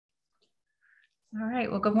All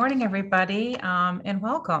right. Well, good morning, everybody, and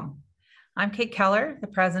welcome. I'm Kate Keller, the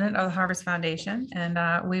president of the Harvest Foundation,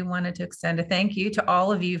 and we wanted to extend a thank you to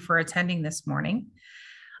all of you for attending this morning.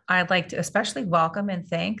 I'd like to especially welcome and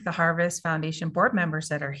thank the Harvest Foundation board members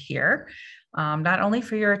that are here, not only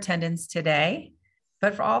for your attendance today,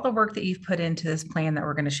 but for all the work that you've put into this plan that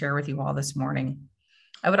we're going to share with you all this morning.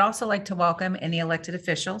 I would also like to welcome any elected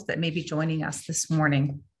officials that may be joining us this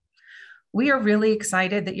morning. We are really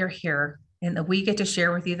excited that you're here and that we get to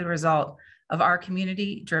share with you the result of our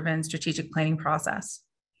community-driven strategic planning process.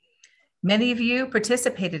 Many of you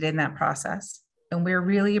participated in that process, and we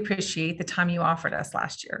really appreciate the time you offered us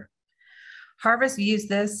last year. Harvest views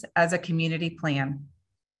this as a community plan.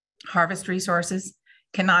 Harvest Resources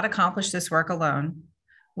cannot accomplish this work alone.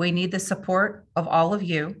 We need the support of all of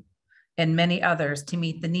you and many others to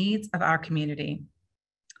meet the needs of our community.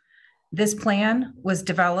 This plan was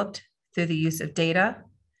developed through the use of data,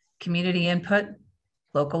 community input,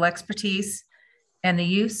 local expertise, and the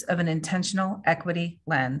use of an intentional equity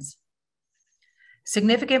lens.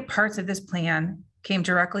 Significant parts of this plan came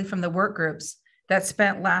directly from the work groups that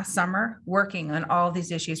spent last summer working on all of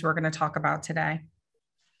these issues we're going to talk about today.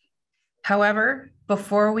 However,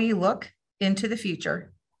 before we look into the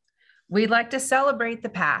future, we'd like to celebrate the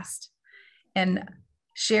past and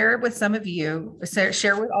share with all of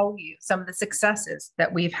you some of the successes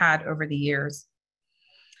that we've had over the years.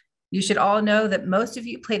 You should all know that most of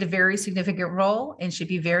you played a very significant role and should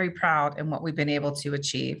be very proud in what we've been able to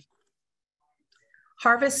achieve.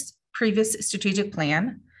 Harvest's previous strategic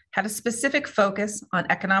plan had a specific focus on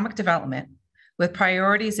economic development with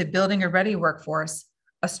priorities of building a ready workforce,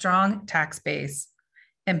 a strong tax base,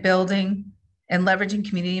 and building and leveraging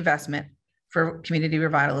community investment for community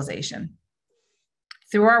revitalization.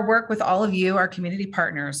 Through our work with all of you, our community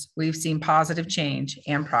partners, we've seen positive change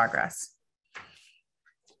and progress.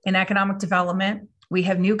 In economic development, we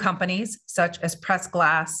have new companies such as Press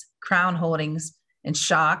Glass, Crown Holdings, and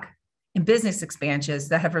Shock, and business expansions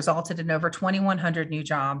that have resulted in over 2,100 new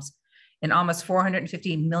jobs and almost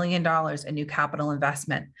 $450 million in new capital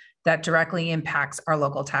investment that directly impacts our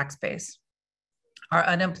local tax base. Our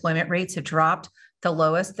unemployment rates have dropped, the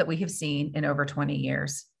lowest that we have seen in over 20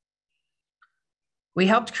 years. We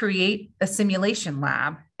helped create a simulation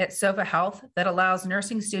lab at SOFA Health that allows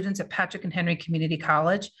nursing students at Patrick and Henry Community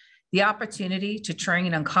College the opportunity to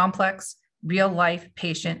train on complex, real-life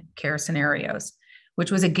patient care scenarios, which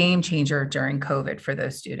was a game changer during COVID for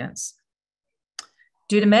those students.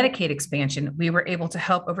 Due to Medicaid expansion, we were able to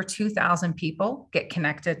help over 2,000 people get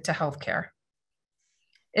connected to healthcare.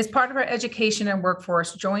 As part of our education and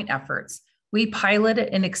workforce joint efforts, we piloted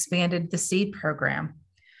and expanded the SEED program,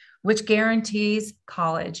 which guarantees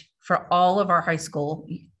college for all of our high school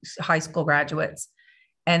graduates.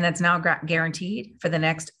 And that's now guaranteed for the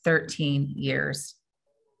next 13 years.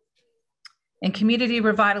 In community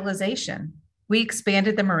revitalization, we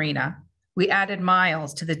expanded the marina. We added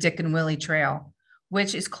miles to the Dick and Willie Trail,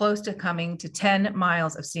 which is close to coming to 10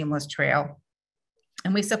 miles of seamless trail.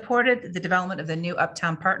 And we supported the development of the new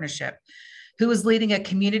Uptown Partnership, who was leading a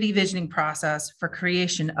community visioning process for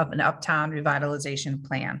creation of an Uptown revitalization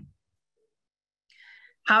plan.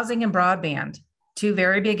 Housing and broadband, two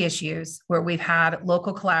very big issues where we've had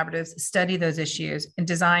local collaboratives study those issues and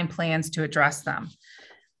design plans to address them.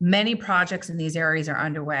 Many projects in these areas are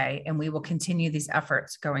underway, and we will continue these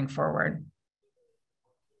efforts going forward.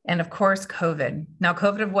 And of course, COVID. Now,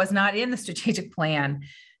 COVID was not in the strategic plan,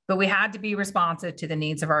 but we had to be responsive to the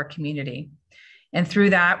needs of our community. And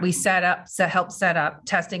through that, we helped set up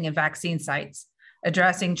testing and vaccine sites,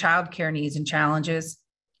 addressing childcare needs and challenges,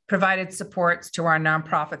 provided supports to our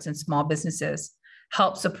nonprofits and small businesses,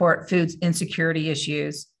 helped support food insecurity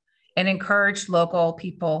issues, and encouraged local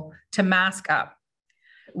people to mask up.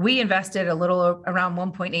 We invested around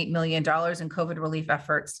 $1.8 million in COVID relief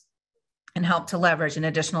efforts and helped to leverage an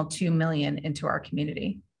additional $2 million into our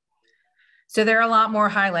community. So there are a lot more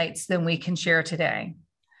highlights than we can share today.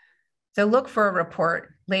 So look for a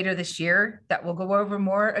report later this year that will go over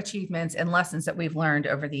more achievements and lessons that we've learned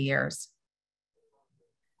over the years.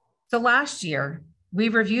 So last year, we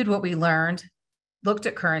reviewed what we learned, looked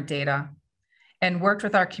at current data, and worked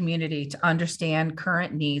with our community to understand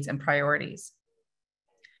current needs and priorities.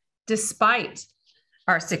 Despite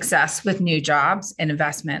our success with new jobs and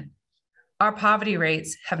investment, our poverty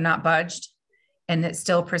rates have not budged, and it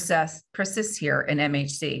still persists here in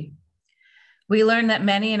MHC. We learned that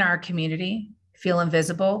many in our community feel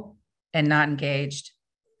invisible and not engaged,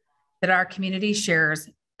 that our community shares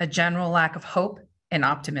a general lack of hope and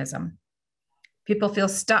optimism. People feel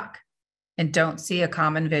stuck and don't see a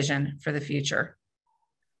common vision for the future.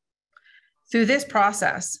 Through this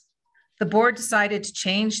process, the board decided to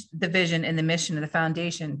change the vision and the mission of the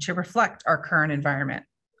foundation to reflect our current environment.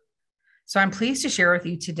 So I'm pleased to share with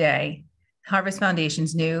you today Harvest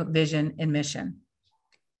Foundation's new vision and mission.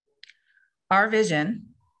 Our vision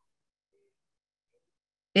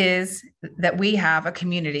is that we have a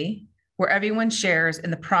community where everyone shares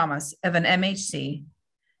in the promise of an MHC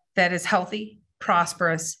that is healthy,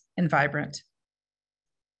 prosperous, and vibrant.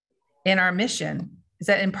 And our mission is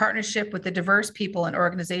that in partnership with the diverse people and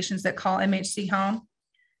organizations that call MHC home,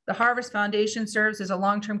 the Harvest Foundation serves as a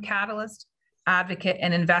long-term catalyst, advocate,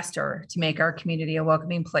 and investor to make our community a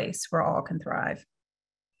welcoming place where all can thrive.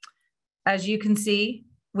 As you can see,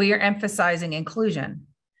 we are emphasizing inclusion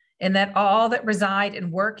and that all that reside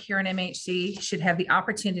and work here in MHC should have the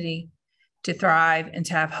opportunity to thrive and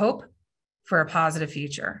to have hope for a positive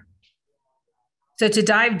future. So to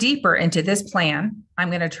dive deeper into this plan, I'm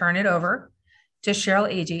going to turn it over to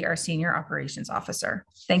Cheryl Agee, our Senior Operations Officer.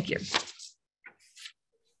 Thank you. Good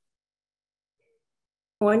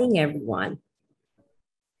morning, everyone.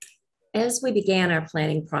 As we began our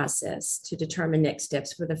planning process to determine next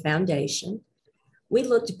steps for the foundation, we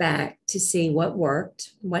looked back to see what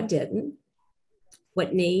worked, what didn't,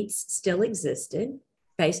 what needs still existed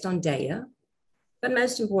based on data. But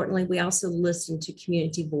most importantly, we also listened to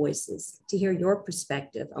community voices to hear your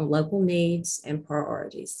perspective on local needs and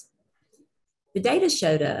priorities. The data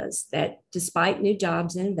showed us that despite new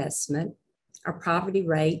jobs and investment, our poverty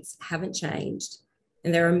rates haven't changed,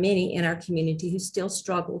 and there are many in our community who still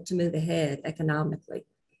struggle to move ahead economically,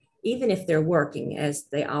 even if they're working, as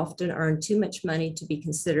they often earn too much money to be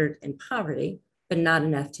considered in poverty, but not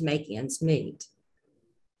enough to make ends meet.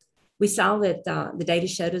 We saw that the data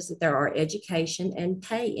showed us that there are education and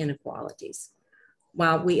pay inequalities.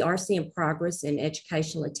 While we are seeing progress in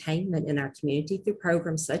educational attainment in our community through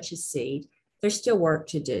programs such as SEED, there's still work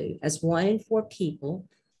to do, as 1 in 4 people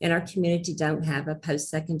in our community don't have a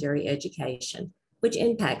post-secondary education, which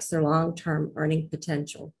impacts their long-term earning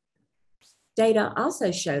potential. Data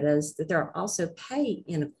also showed us that there are also pay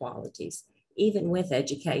inequalities, even with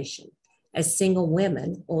education, as single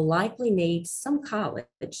women will likely need some college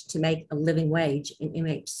to make a living wage in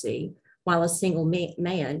MHC, while a single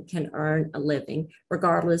man can earn a living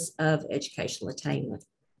regardless of educational attainment.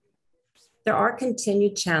 There are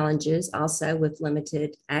continued challenges also with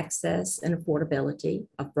limited access and affordability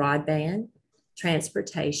of broadband,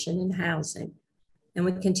 transportation, and housing. And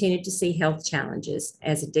we continue to see health challenges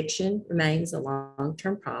as addiction remains a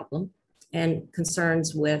long-term problem and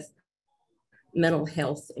concerns with mental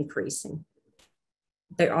health increasing.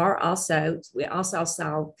 We also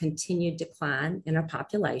saw continued decline in our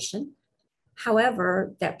population.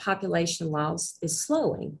 However, that population loss is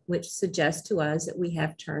slowing, which suggests to us that we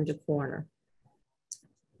have turned a corner.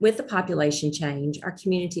 With the population change, our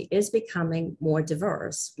community is becoming more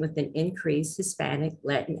diverse with an increased Hispanic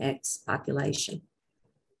Latinx population.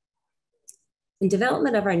 In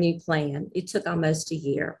development of our new plan, it took almost a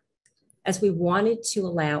year, as we wanted to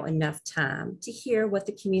allow enough time to hear what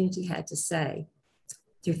the community had to say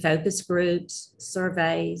through focus groups,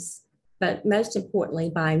 surveys, but most importantly,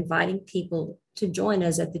 by inviting people to join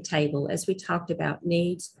us at the table as we talked about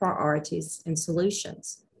needs, priorities, and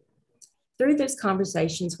solutions. Through those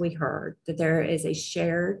conversations, we heard that there is a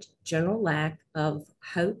shared general lack of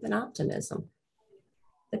hope and optimism.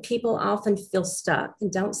 That people often feel stuck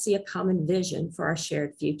and don't see a common vision for our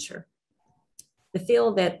shared future. They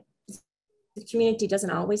feel that the community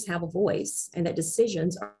doesn't always have a voice and that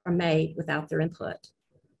decisions are made without their input.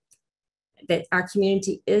 That our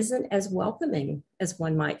community isn't as welcoming as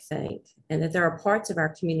one might think, and that there are parts of our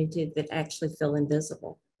community that actually feel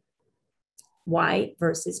invisible. White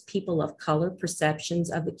versus people of color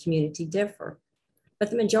perceptions of the community differ. But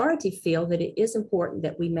the majority feel that it is important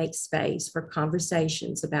that we make space for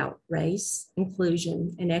conversations about race,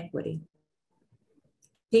 inclusion, and equity.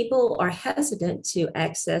 People are hesitant to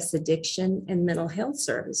access addiction and mental health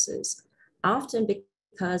services, often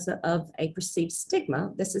because of a perceived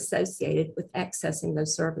stigma that's associated with accessing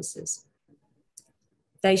those services.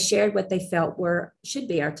 They shared what they felt should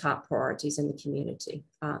be our top priorities in the community: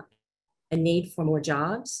 a need for more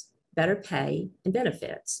jobs, better pay, and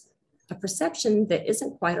benefits. A perception that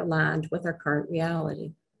isn't quite aligned with our current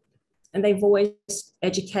reality. And they voiced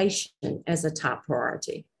education as a top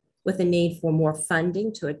priority, with a need for more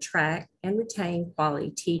funding to attract and retain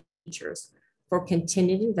quality teachers for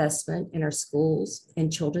continued investment in our schools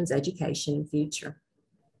and children's education and future.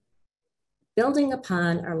 Building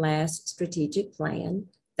upon our last strategic plan,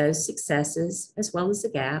 those successes, as well as the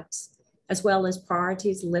gaps, as well as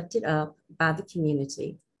priorities lifted up by the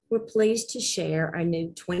community, we're pleased to share our new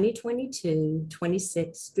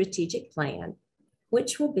 2022-26 strategic plan,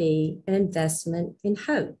 which will be an investment in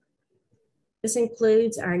hope. This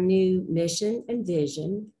includes our new mission and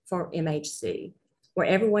vision for MHC, where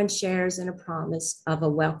everyone shares in a promise of a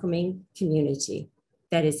welcoming community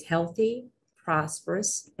that is healthy,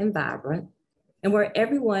 prosperous, and vibrant, and where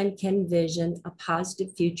everyone can envision a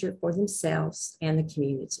positive future for themselves and the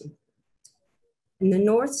community. And the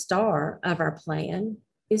North Star of our plan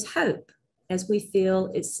is hope, as we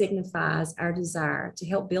feel it signifies our desire to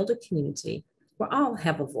help build a community where all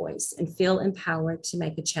have a voice and feel empowered to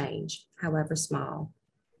make a change, however small.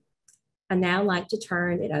 I'd now like to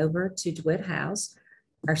turn it over to DeWitt House,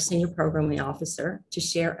 our Senior Programming Officer, to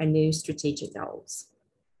share our new strategic goals.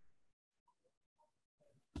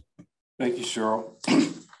 Thank you, Cheryl.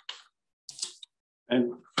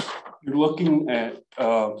 And you're looking at,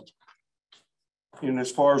 and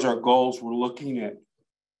as far as our goals, we're looking at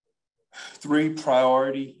 3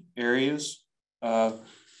 priority areas,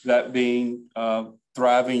 that being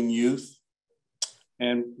thriving youth.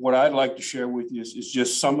 And what I'd like to share with you is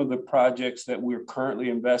just some of the projects that we're currently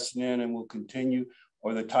investing in and will continue,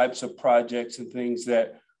 or the types of projects and things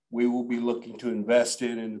that we will be looking to invest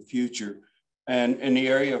in the future. And in the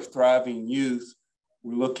area of thriving youth,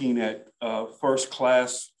 we're looking at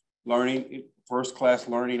first-class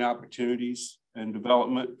learning opportunities and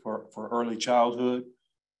development for early childhood,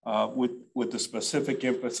 with the specific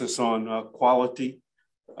emphasis on quality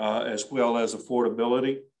as well as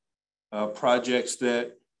affordability. Projects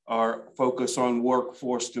that are focused on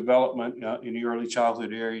workforce development in the early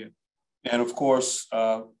childhood area. And of course,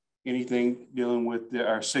 anything dealing with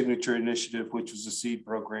our signature initiative, which was the SEED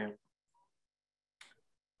program.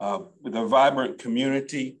 With a vibrant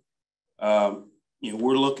community, we're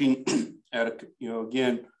looking at,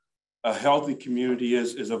 again, a healthy community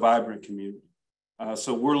is a vibrant community.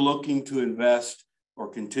 So we're looking to invest or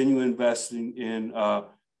continue investing in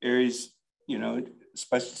areas,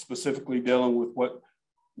 specifically dealing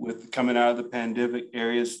with coming out of the pandemic,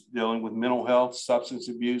 areas dealing with mental health, substance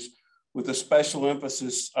abuse, with a special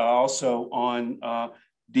emphasis also on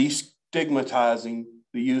destigmatizing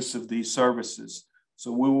the use of these services.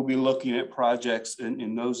 So we will be looking at projects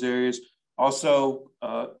in those areas. Also,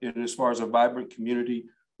 as far as a vibrant community,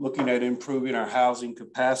 looking at improving our housing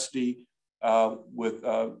capacity with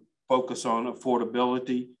focus on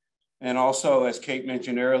affordability. And also, as Kate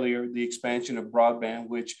mentioned earlier, the expansion of broadband,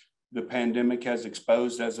 which the pandemic has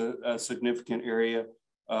exposed as a significant area,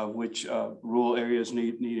 which rural areas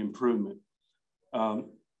need improvement.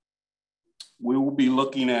 We will be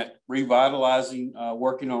looking at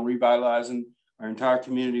working on revitalizing our entire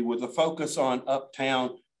community with a focus on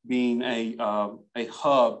Uptown being a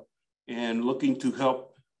hub, and looking to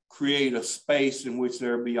help create a space in which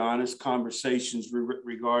there will be honest conversations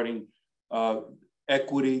regarding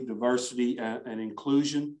equity, diversity, and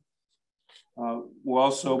inclusion. We'll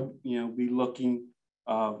also, be looking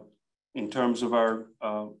in terms of our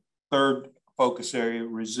third focus area,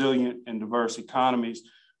 resilient and diverse economies,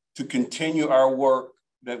 to continue our work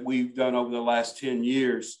that we've done over the last 10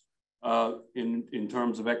 years in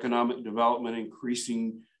terms of economic development,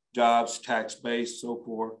 increasing jobs, tax base, so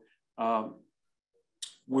forth.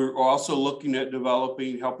 We're also looking at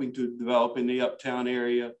helping to develop in the Uptown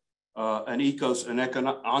area an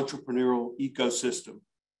entrepreneurial ecosystem,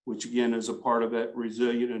 which again is a part of that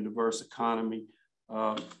resilient and diverse economy.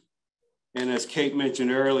 And as Kate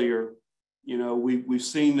mentioned earlier, we've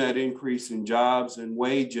seen that increase in jobs and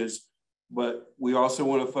wages, but we also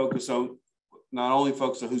want to not only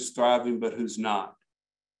focus on who's thriving, but who's not.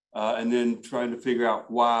 And then trying to figure out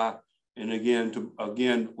why, and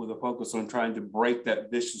again, with a focus on trying to break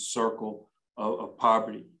that vicious circle of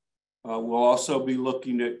poverty. We'll also be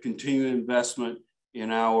looking at continued investment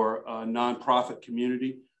in our nonprofit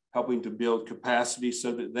community, helping to build capacity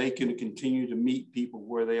so that they can continue to meet people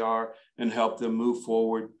where they are and help them move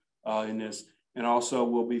forward in this. And also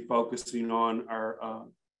we'll be focusing on our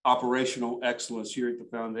operational excellence here at the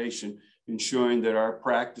foundation, ensuring that our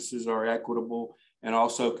practices are equitable, and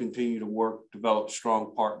also continue to develop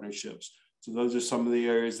strong partnerships. So those are some of the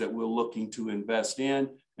areas that we're looking to invest in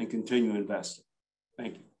and continue investing.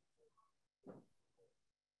 Thank you.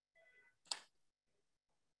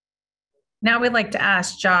 Now we'd like to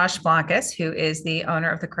ask Josh Blancas, who is the owner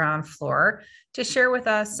of the ground floor, to share with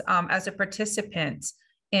us as a participant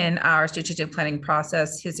in our strategic planning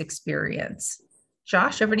process, his experience.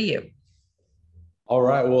 Josh, over to you. All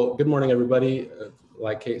right, well, good morning, everybody.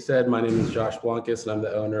 Like Kate said, my name is Josh Blancas, and I'm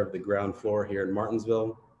the owner of the ground floor here in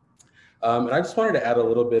Martinsville. And I just wanted to add a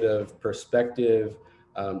little bit of perspective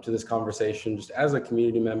to this conversation, just as a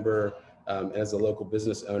community member and as a local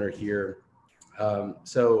business owner here.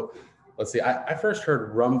 So let's see, I first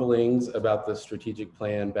heard rumblings about the strategic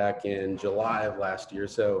plan back in July of last year.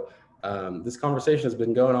 So this conversation has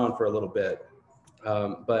been going on for a little bit.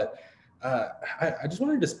 I just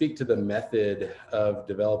wanted to speak to the method of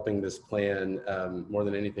developing this plan more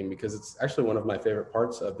than anything, because it's actually one of my favorite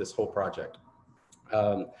parts of this whole project.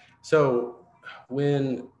 So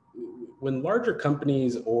when larger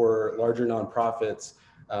companies or larger nonprofits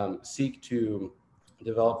seek to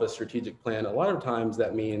develop a strategic plan, a lot of times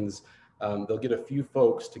that means they'll get a few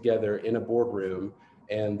folks together in a boardroom,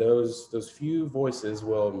 and those few voices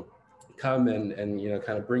will come and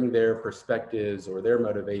kind of bring their perspectives or their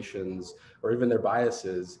motivations or even their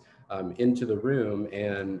biases into the room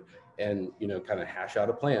and kind of hash out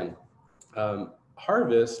a plan.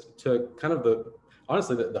 Harvest took kind of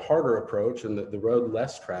honestly the harder approach and the road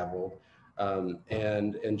less traveled,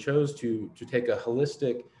 and chose to take a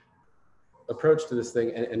holistic approach to this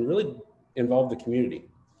thing and really involve the community.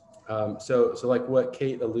 So like what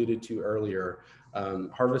Kate alluded to earlier,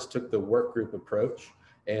 Harvest took the work group approach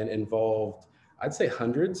and involved, I'd say,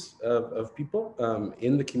 hundreds of people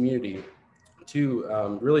in the community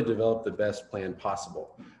to really develop the best plan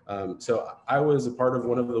possible. So I was a part of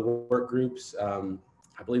one of the work groups.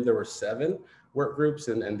 I believe there were 7 work groups,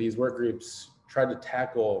 and these work groups tried to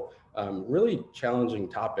tackle really challenging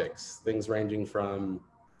topics, things ranging from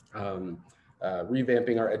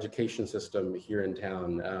revamping our education system here in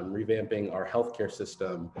town, revamping our healthcare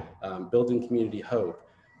system, building community hope.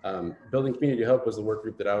 Building Community Hope was the work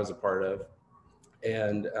group that I was a part of.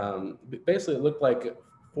 And basically it looked like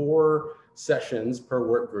 4 sessions per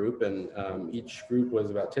work group, and each group was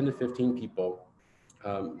about 10 to 15 people,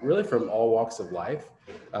 really from all walks of life.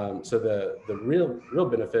 So the real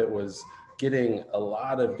benefit was getting a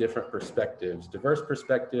lot of different perspectives, diverse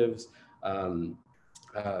perspectives,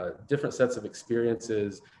 different sets of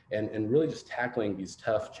experiences, and really just tackling these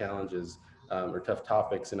tough challenges or tough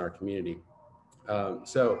topics in our community.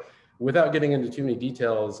 So without getting into too many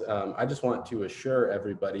details, I just want to assure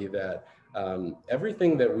everybody that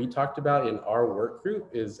everything that we talked about in our work group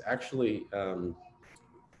is actually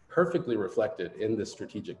perfectly reflected in the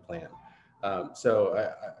strategic plan.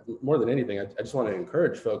 So more than anything, I just want to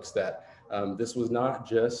encourage folks that this was not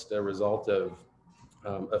just a result of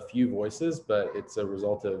a few voices, but it's a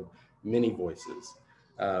result of many voices.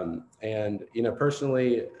 And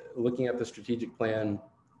personally, looking at the strategic plan,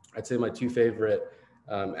 I'd say my 2 favorite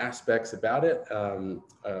aspects about it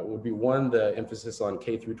would be, one, the emphasis on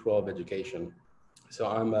K through 12 education. So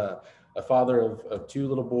I'm a father of 2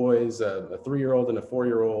 little boys, a 3-year-old and a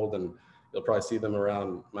 4-year-old, and you'll probably see them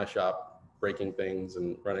around my shop breaking things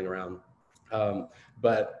and running around.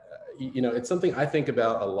 But it's something I think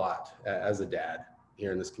about a lot as a dad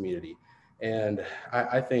here in this community. And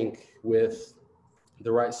I think with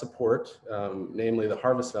the right support, namely the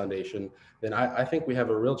Harvest Foundation, then I think we have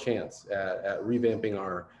a real chance at revamping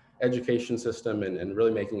our education system and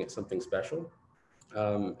really making it something special.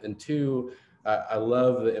 And 2, I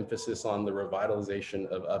love the emphasis on the revitalization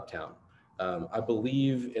of Uptown. I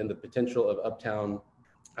believe in the potential of Uptown.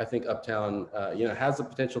 I think Uptown, has the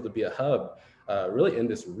potential to be a hub really in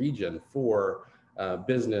this region for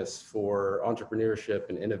business, for entrepreneurship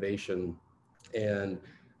and innovation. And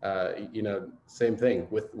same thing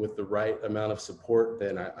with the right amount of support,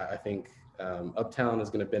 then I think Uptown is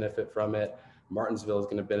going to benefit from it. Martinsville is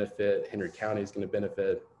going to benefit. Henry County is going to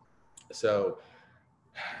benefit. So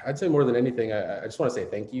I'd say more than anything, I just want to say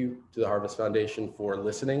thank you to the Harvest Foundation for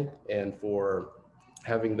listening and for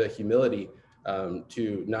having the humility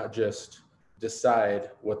to not just decide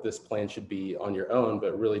what this plan should be on your own,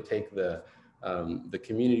 but really take the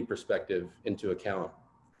community perspective into account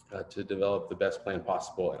to develop the best plan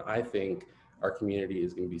possible. And I think our community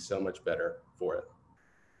is going to be so much better for it.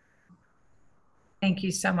 Thank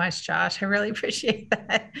you so much, Josh. I really appreciate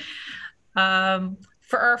that.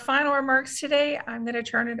 For our final remarks today, I'm going to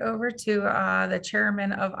turn it over to the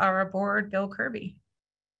chairman of our board, Bill Kirby.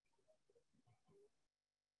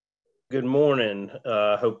 Good morning.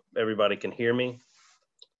 Hope everybody can hear me.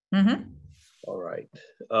 Mm-hmm. All right.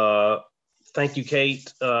 Thank you,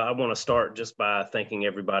 Kate. I want to start just by thanking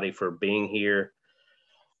everybody for being here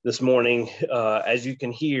this morning. As you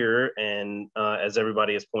can hear, and as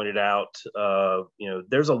everybody has pointed out,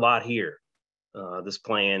 there's a lot here. This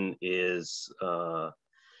plan is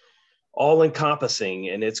all-encompassing,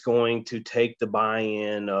 and it's going to take the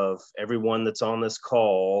buy-in of everyone that's on this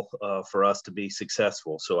call for us to be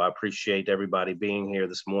successful. So I appreciate everybody being here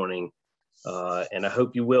this morning, and I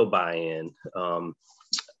hope you will buy in.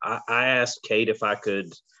 I asked Kate if I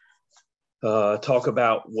could talk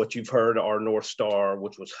about what you've heard, our North Star,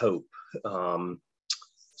 which was hope.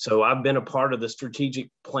 So I've been a part of the strategic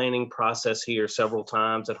planning process here several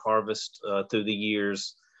times at Harvest through the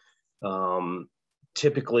years.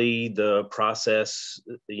 Typically the process,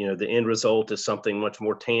 the end result is something much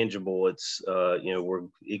more tangible. It's, we're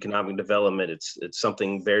economic development. It's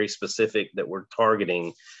something very specific that we're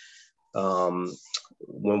targeting.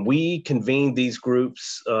 When we convened these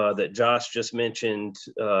groups that Josh just mentioned,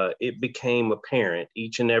 it became apparent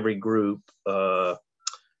each and every group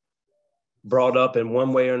brought up in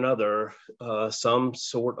one way or another some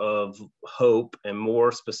sort of hope, and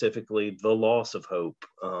more specifically, the loss of hope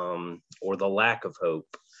or the lack of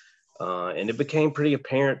hope. And it became pretty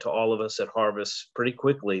apparent to all of us at Harvest pretty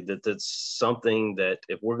quickly that that's something that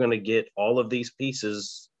if we're going to get all of these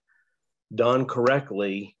pieces done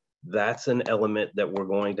correctly, that's an element that we're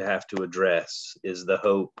going to have to address, is the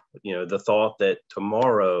hope, the thought that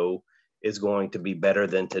tomorrow is going to be better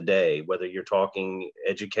than today, whether you're talking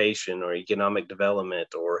education or economic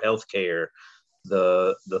development or healthcare.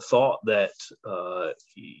 The thought that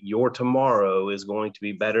your tomorrow is going to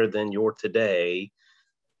be better than your today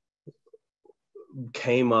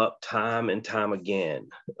came up time and time again.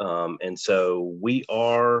 And so we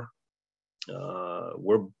are,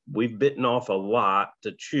 we've bitten off a lot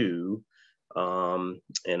to chew.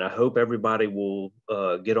 And I hope everybody will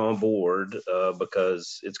get on board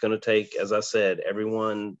because it's going to take, as I said,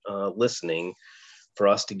 everyone listening for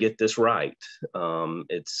us to get this right.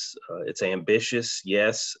 It's ambitious,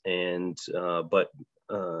 yes, and but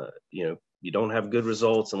you don't have good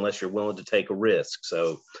results unless you're willing to take a risk.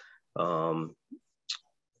 So I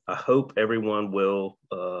hope everyone will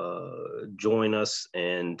join us,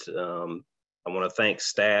 and I want to thank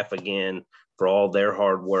staff again for all their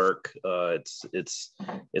hard work. It's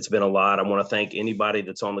been a lot. I want to thank anybody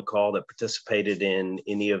that's on the call that participated in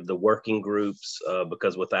any of the working groups,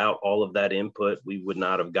 because without all of that input, we would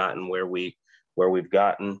not have gotten where we've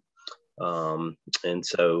gotten. And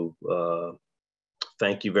so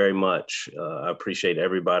thank you very much. I appreciate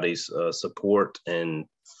everybody's support and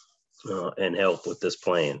help with this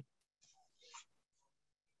plan.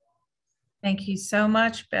 Thank you so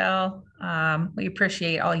much, Bill. We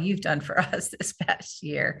appreciate all you've done for us this past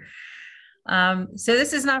year. So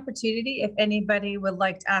this is an opportunity. If anybody would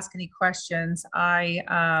like to ask any questions, I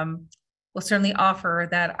will certainly offer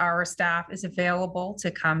that our staff is available to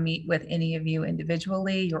come meet with any of you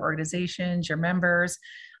individually, your organizations, your members,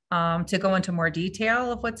 to go into more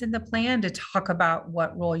detail of what's in the plan, to talk about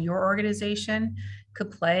what role your organization could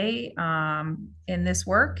play in this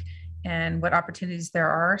work and what opportunities there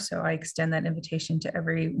are. So I extend that invitation to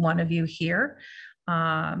every one of you here.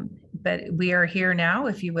 But we are here now.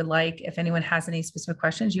 If you would like, if anyone has any specific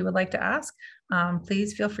questions you would like to ask,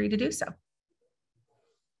 please feel free to do so.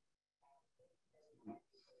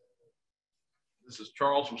 This is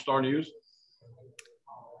Charles from Star News.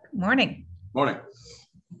 Good morning. Morning.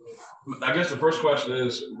 I guess the first question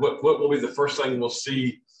is, what will be the first thing we'll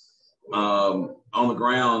see on the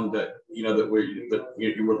ground that you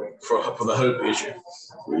were for the hope issue?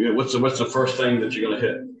 What's the first thing that you're going to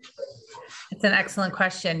hit? It's an excellent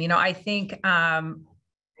question. I think it's a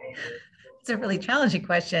really challenging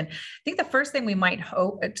question. I think the first thing we might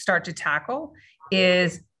start to tackle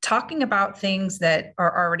is talking about things that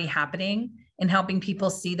are already happening and helping people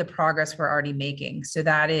see the progress we're already making. So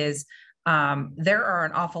that is, there are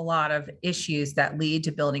an awful lot of issues that lead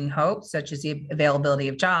to building hope, such as the availability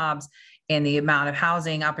of jobs and the amount of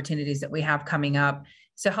housing opportunities that we have coming up.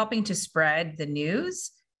 So helping to spread the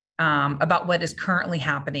news about what is currently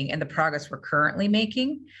happening and the progress we're currently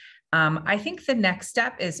making. I think the next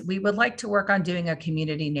step is we would like to work on doing a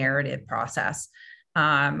community narrative process.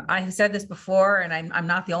 I have said this before, and I'm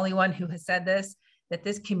not the only one who has said this, that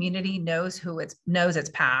this community knows its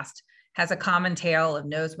past, has a common tale of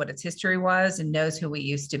knows what its history was and knows who we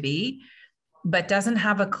used to be, but doesn't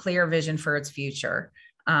have a clear vision for its future.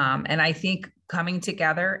 And I think coming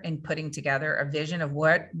together and putting together a vision of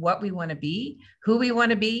what we want to be, who we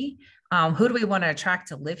want to be, who do we want to attract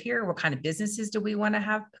to live here, what kind of businesses do we want to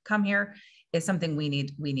have come here, is something we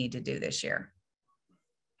need to do this year.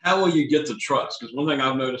 How will you get the trust? Because one thing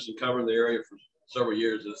I've noticed in covering the area for several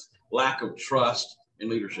years is lack of trust in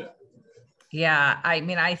leadership. Yeah, I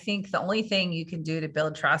mean, I think the only thing you can do to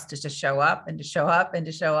build trust is to show up and to show up and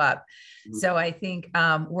to show up. Mm-hmm. So I think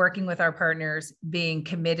working with our partners, being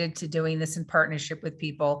committed to doing this in partnership with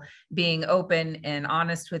people, being open and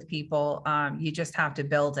honest with people, you just have to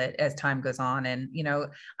build it as time goes on. And,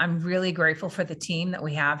 I'm really grateful for the team that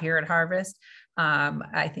we have here at Harvest.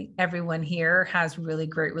 I think everyone here has really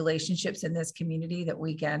great relationships in this community that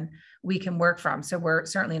we can work from. So we're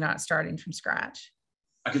certainly not starting from scratch.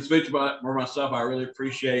 I can speak for myself. I really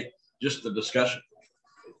appreciate just the discussion.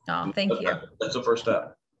 Oh, thank you. That's the first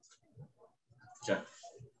step. Okay.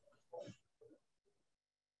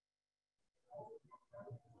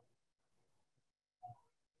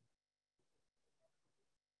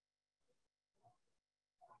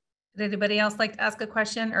 Would anybody else like to ask a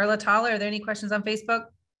question? Erla Tala, are there any questions on Facebook?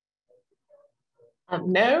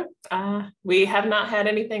 No, we have not had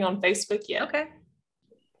anything on Facebook yet. Okay.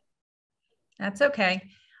 That's okay.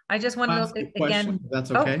 I just wanted to again. If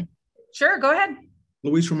that's okay. Oh, sure, go ahead.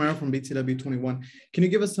 Luis Romero from BTW 21. Can you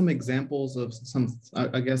give us some examples of some,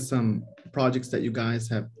 I guess, some projects that you guys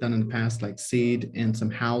have done in the past, like seed and some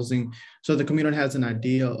housing, so the community has an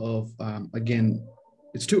idea of, again,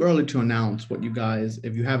 it's too early to announce what you guys,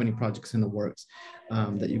 if you have any projects in the works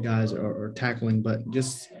that you guys are tackling, but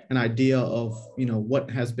just an idea of, you know, what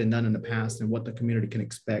has been done in the past and what the community can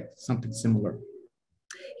expect, something similar.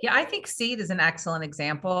 Yeah, I think seed is an excellent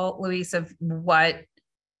example, Luis, of what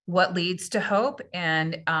leads to hope,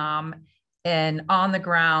 and on the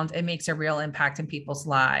ground, it makes a real impact in people's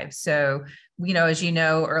lives. So, you know, as you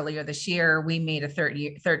know, earlier this year, we made a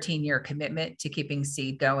 13-year commitment to keeping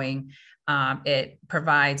seed going. It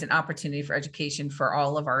provides an opportunity for education for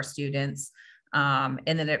all of our students. And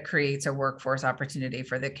then it creates a workforce opportunity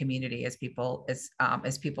for the community as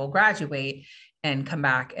people graduate and come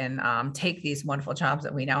back and take these wonderful jobs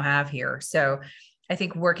that we now have here. So I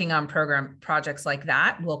think working on projects like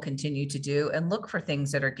that we'll continue to do, and look for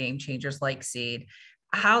things that are game changers like seed.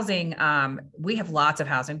 Housing, we have lots of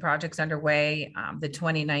housing projects underway. The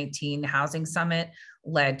 2019 Housing Summit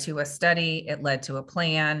led to a study, it led to a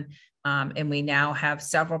plan, and we now have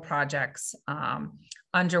several projects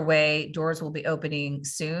underway. Doors will be opening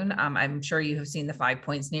soon. I'm sure you have seen the 5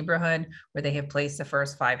 Points neighborhood where they have placed the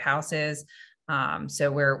first 5 houses.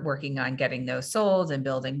 So we're working on getting those sold and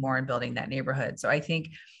building more and building that neighborhood. So I think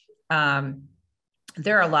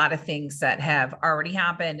there are a lot of things that have already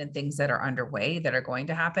happened and things that are underway that are going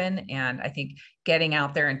to happen. And I think getting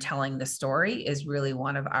out there and telling the story is really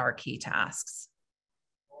one of our key tasks.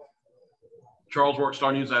 Charles,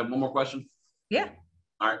 Workstar News. I have one more question. Yeah.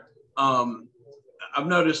 All right. I've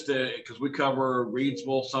noticed that because we cover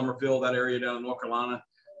Reidsville, Summerfield, that area down in North Carolina,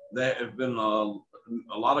 there have been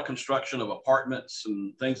a lot of construction of apartments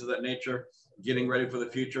and things of that nature, getting ready for the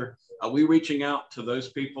future. Are we reaching out to those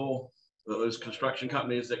people, those construction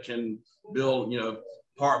companies that can build, you know,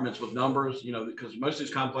 apartments with numbers, you know, because most of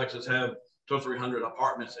these complexes have 200 or 300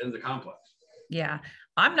 apartments in the complex? Yeah,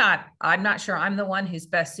 I'm not sure I'm the one who's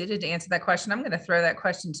best suited to answer that question. I'm going to throw that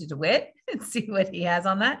question to DeWitt and see what he has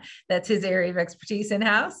on that. That's his area of expertise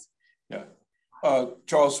in-house. Yeah,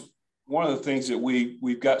 Charles, one of the things that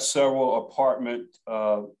we've got several apartment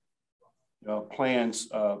plans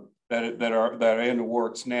that are in the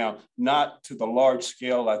works now, not to the large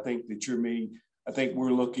scale I think that you're meaning. I think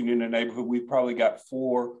we're looking in the neighborhood. We've probably got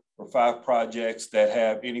 4 or 5 projects that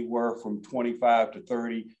have anywhere from 25 to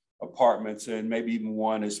 30 apartments, and maybe even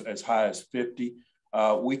one as high as 50.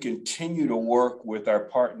 We continue to work with our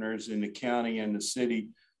partners in the county and the city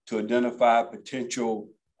to identify potential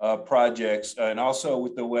projects, and also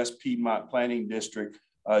with the West Piedmont Planning District,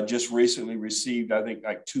 just recently received, I think,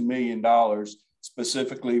 like $2 million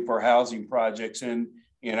specifically for housing projects in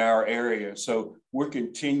our area. So we're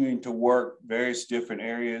continuing to work various different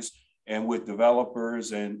areas and with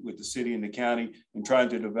developers and with the city and the county, and trying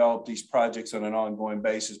to develop these projects on an ongoing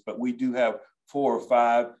basis. But we do have 4 or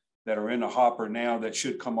 5 that are in the hopper now that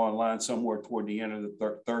should come online somewhere toward the end of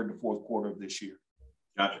the third to fourth quarter of this year.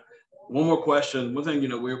 Gotcha. One more question. One thing, you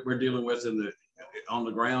know, we're dealing with on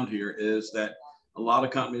the ground here is that a lot of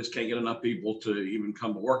companies can't get enough people to even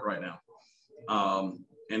come to work right now.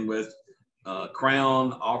 And with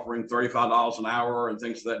Crown offering $35 an hour and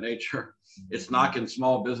things of that nature, it's knocking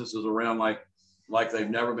small businesses around like they've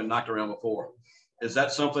never been knocked around before. Is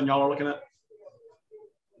that something y'all are looking at?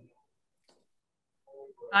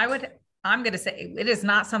 I'm going to say it is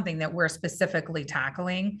not something that we're specifically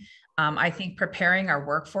tackling. I think preparing our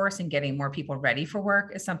workforce and getting more people ready for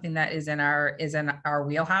work is something that is in our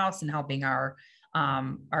wheelhouse, and helping our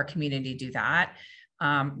community do that.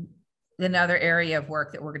 Another area of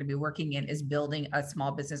work that we're going to be working in is building a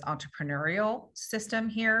small business entrepreneurial system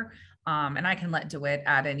here. And I can let DeWitt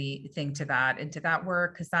add anything to that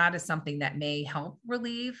work, because that is something that may help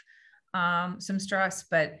relieve some stress.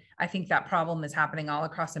 But I think that problem is happening all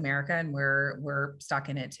across America, and we're stuck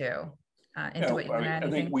in it too. DeWitt, I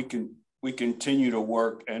think we continue to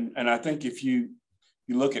work, and I think if you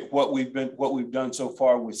look at what we've done so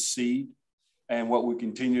far with seed and what we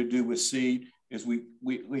continue to do with seed, is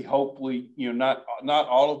we hopefully, not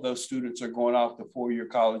all of those students are going off to four-year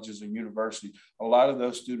colleges and universities. A lot of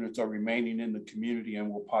those students are remaining in the community and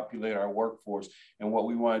will populate our workforce. And what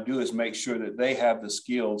we want to do is make sure that they have the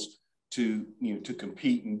skills to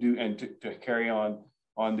compete and to carry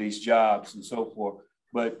on these jobs and so forth.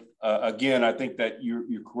 But again, I think that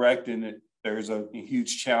you're correct in that there's a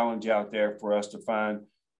huge challenge out there for us to find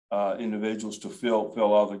individuals to fill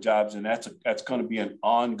all the jobs, and that's going to be an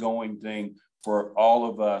ongoing thing for all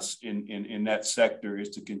of us in that sector, is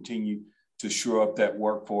to continue to shore up that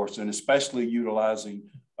workforce, and especially utilizing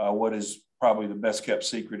what is probably the best kept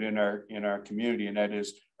secret in our community, and that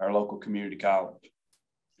is our local community college.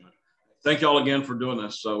 Thank you all again for doing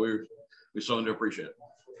this. So we certainly do appreciate it.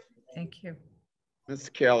 Thank you.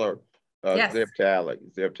 Mr. Keller, Yes. Zeb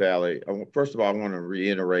Talley. First of all, I want to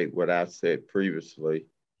reiterate what I said previously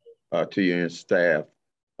to you and staff.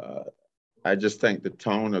 I just think the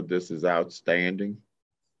tone of this is outstanding,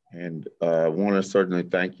 and I want to certainly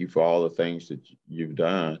thank you for all the things that you've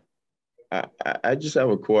done. I just have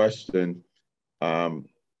a question.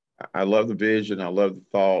 I love the vision, I love the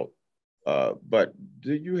thought, but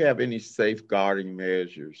do you have any safeguarding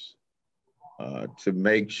measures to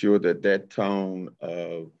make sure that tone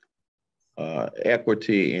of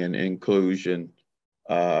equity and inclusion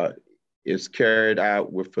is carried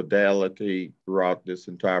out with fidelity throughout this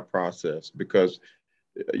entire process? Because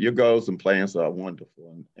your goals and plans are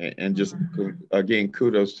wonderful, and just again,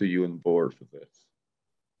 kudos to you and the board for this.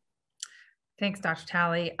 Thanks, Dr.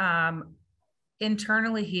 Talley.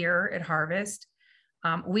 Internally here at Harvest,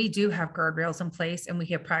 we do have guardrails in place and we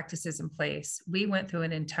have practices in place. We went through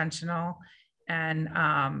an intentional and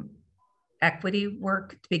equity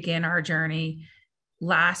work to begin our journey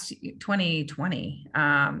last 2020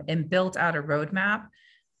 and built out a roadmap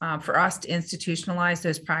for us to institutionalize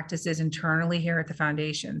those practices internally here at the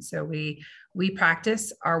foundation. So we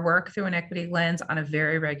practice our work through an equity lens on a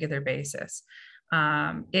very regular basis.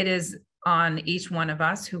 It is on each one of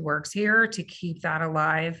us who works here to keep that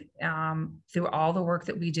alive through all the work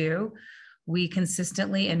that we do. We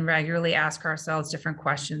consistently and regularly ask ourselves different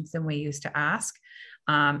questions than we used to ask.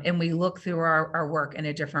 And we look through our work in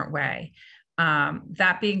a different way.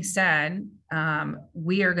 That being said,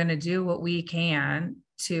 we are going to do what we can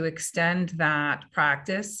to extend that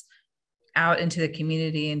practice out into the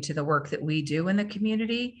community, into the work that we do in the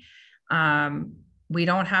community. We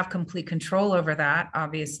don't have complete control over that,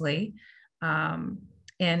 obviously. And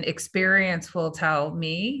experience will tell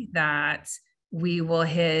me that we will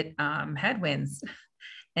hit headwinds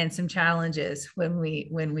and some challenges when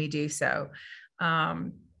we do so.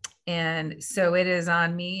 And so it is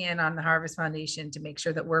on me and on the Harvest Foundation to make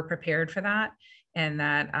sure that we're prepared for that, and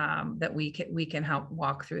that we can help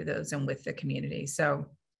walk through those and with the community. So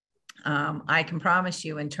I can promise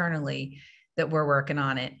you internally that we're working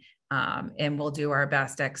on it, and we'll do our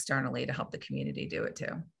best externally to help the community do it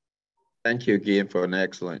too. Thank you again for an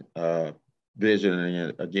excellent vision,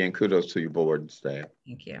 and again, kudos to your board and staff.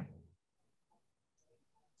 Thank you.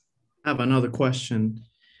 I have another question.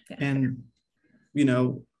 Yeah. And,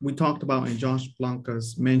 we talked about, and Josh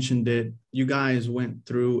Blancas mentioned it, you guys went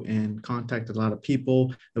through and contacted a lot of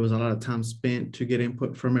people. There was a lot of time spent to get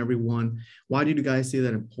input from everyone. Why did you guys see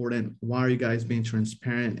that important? Why are you guys being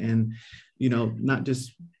transparent and, not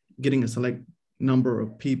just getting a select number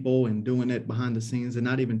of people and doing it behind the scenes and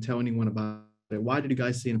not even tell anyone about it? Why did you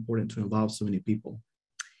guys see it important to involve so many people?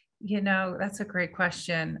 That's a great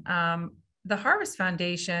question. The Harvest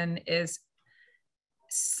Foundation is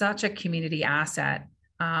such a community asset,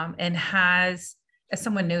 and has, as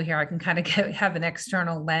someone new here, I can kind of have an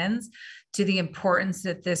external lens to the importance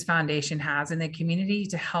that this foundation has in the community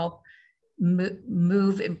to help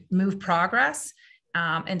move progress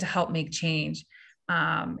and to help make change.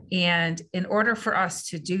 And in order for us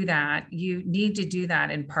to do that, you need to do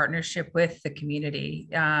that in partnership with the community.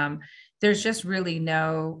 There's just really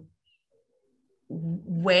no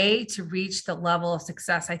way to reach the level of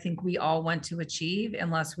success I think we all want to achieve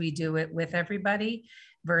unless we do it with everybody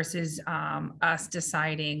versus us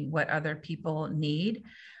deciding what other people need.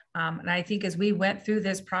 And I think as we went through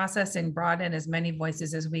this process and brought in as many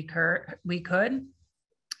voices as we could,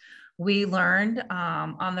 we learned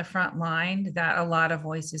on the front line that a lot of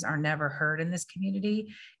voices are never heard in this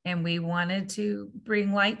community. And we wanted to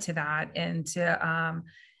bring light to that and to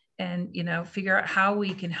figure out how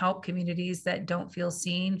we can help communities that don't feel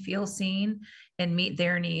seen and meet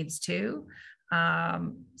their needs too.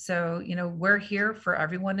 So we're here for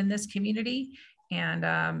everyone in this community. And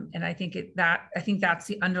I think that's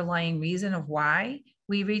the underlying reason of why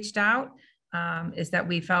we reached out. is that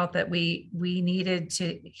we felt that we needed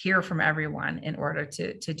to hear from everyone in order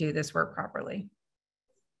to do this work properly.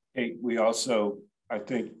 Hey, we also, I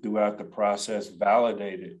think, throughout the process,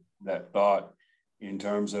 validated that thought in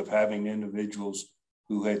terms of having individuals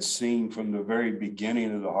who had seen from the very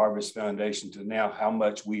beginning of the Harvest Foundation to now how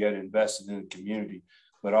much we had invested in the community,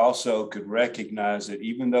 but also could recognize that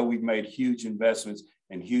even though we've made huge investments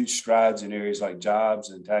and huge strides in areas like jobs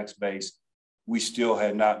and tax base, we still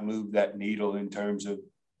had not moved that needle in terms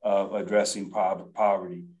of addressing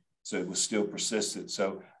poverty. So it was still persistent.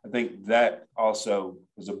 So I think that also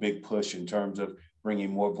was a big push in terms of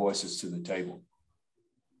bringing more voices to the table.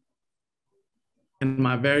 And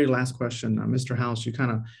my very last question, Mr. House, you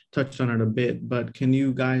kind of touched on it a bit, but can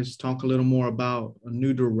you guys talk a little more about a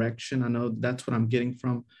new direction? I know that's what I'm getting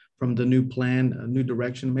from the new plan, a new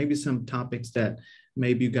direction, maybe some topics that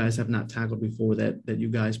maybe you guys have not tackled before that you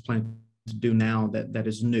guys plan to do now that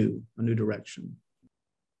is new, a new direction.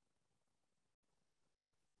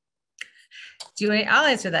 I'll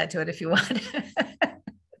answer that to it if you want.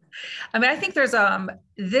 I mean, I think there's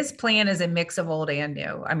this plan is a mix of old and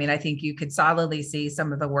new. I mean, I think you could solidly see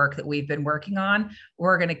some of the work that we've been working on,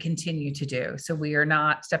 we're going to continue to do. So we are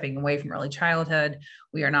not stepping away from early childhood.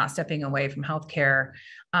 We are not stepping away from healthcare.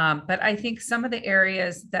 But I think some of the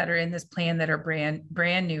areas that are in this plan that are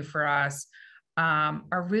brand new for us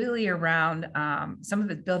are really around some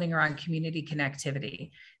of it building around community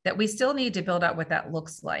connectivity, that we still need to build out what that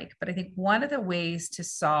looks like. But I think one of the ways to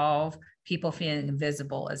solve people feeling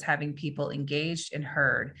invisible is having people engaged and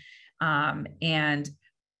heard. And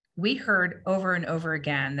we heard over and over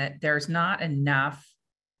again that there's not enough.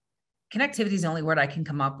 Connectivity is the only word I can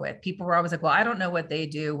come up with. People were always like, well, I don't know what they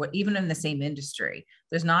do, even in the same industry,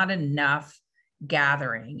 there's not enough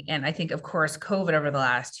gathering. And I think, of course, COVID over the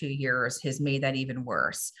last 2 years has made that even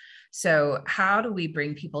worse. So how do we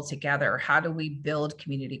bring people together? How do we build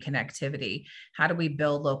community connectivity? How do we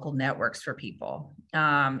build local networks for people?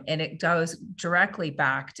 And it goes directly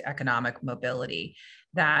back to economic mobility,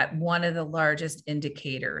 that one of the largest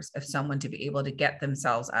indicators of someone to be able to get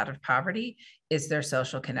themselves out of poverty is their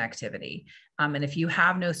social connectivity. And if you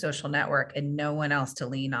have no social network and no one else to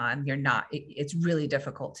lean on, it's really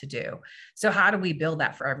difficult to do. So how do we build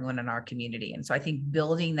that for everyone in our community? And so I think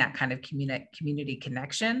building that kind of community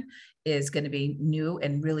connection is going to be new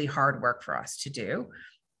and really hard work for us to do.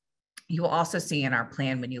 You will also see in our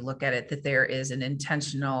plan, when you look at it, that there is an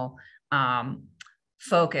intentional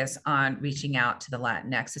focus on reaching out to the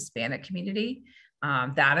Latinx Hispanic community.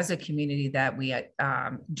 That is a community that we,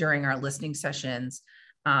 during our listening sessions,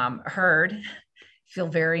 heard feel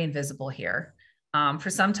very invisible here. For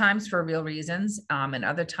sometimes for real reasons, and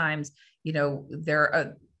other times, there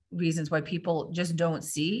are reasons why people just don't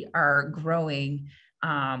see our growing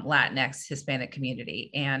Latinx Hispanic community.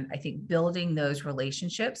 And I think building those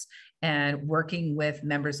relationships and working with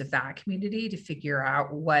members of that community to figure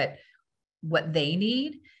out what they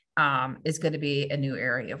need is going to be a new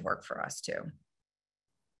area of work for us too.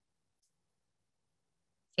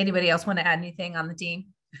 Anybody else want to add anything on the team?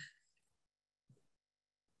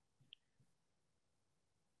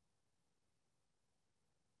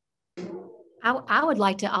 I would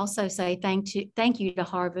like to also say thank you to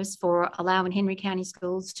Harvest for allowing Henry County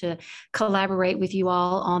Schools to collaborate with you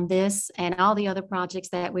all on this and all the other projects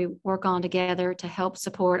that we work on together to help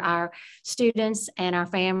support our students and our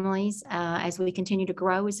families as we continue to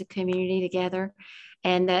grow as a community together.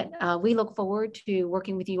 And that we look forward to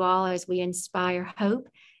working with you all as we inspire hope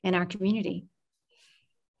in our community.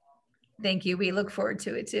 Thank you. We look forward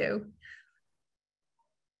to it too.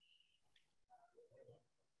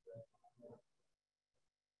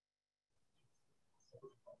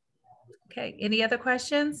 Okay, any other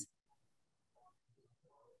questions?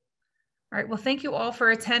 All right, well, thank you all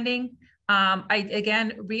for attending. I,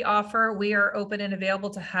 again, reoffer, we are open and available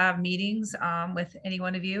to have meetings with any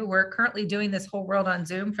one of you. We're currently doing this whole world on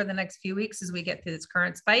Zoom for the next few weeks as we get through this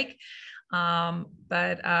current spike.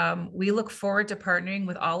 But we look forward to partnering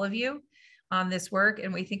with all of you on this work,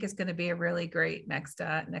 and we think it's going to be a really great next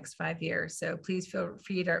 5 years. So please feel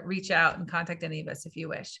free to reach out and contact any of us if you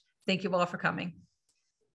wish. Thank you all for coming.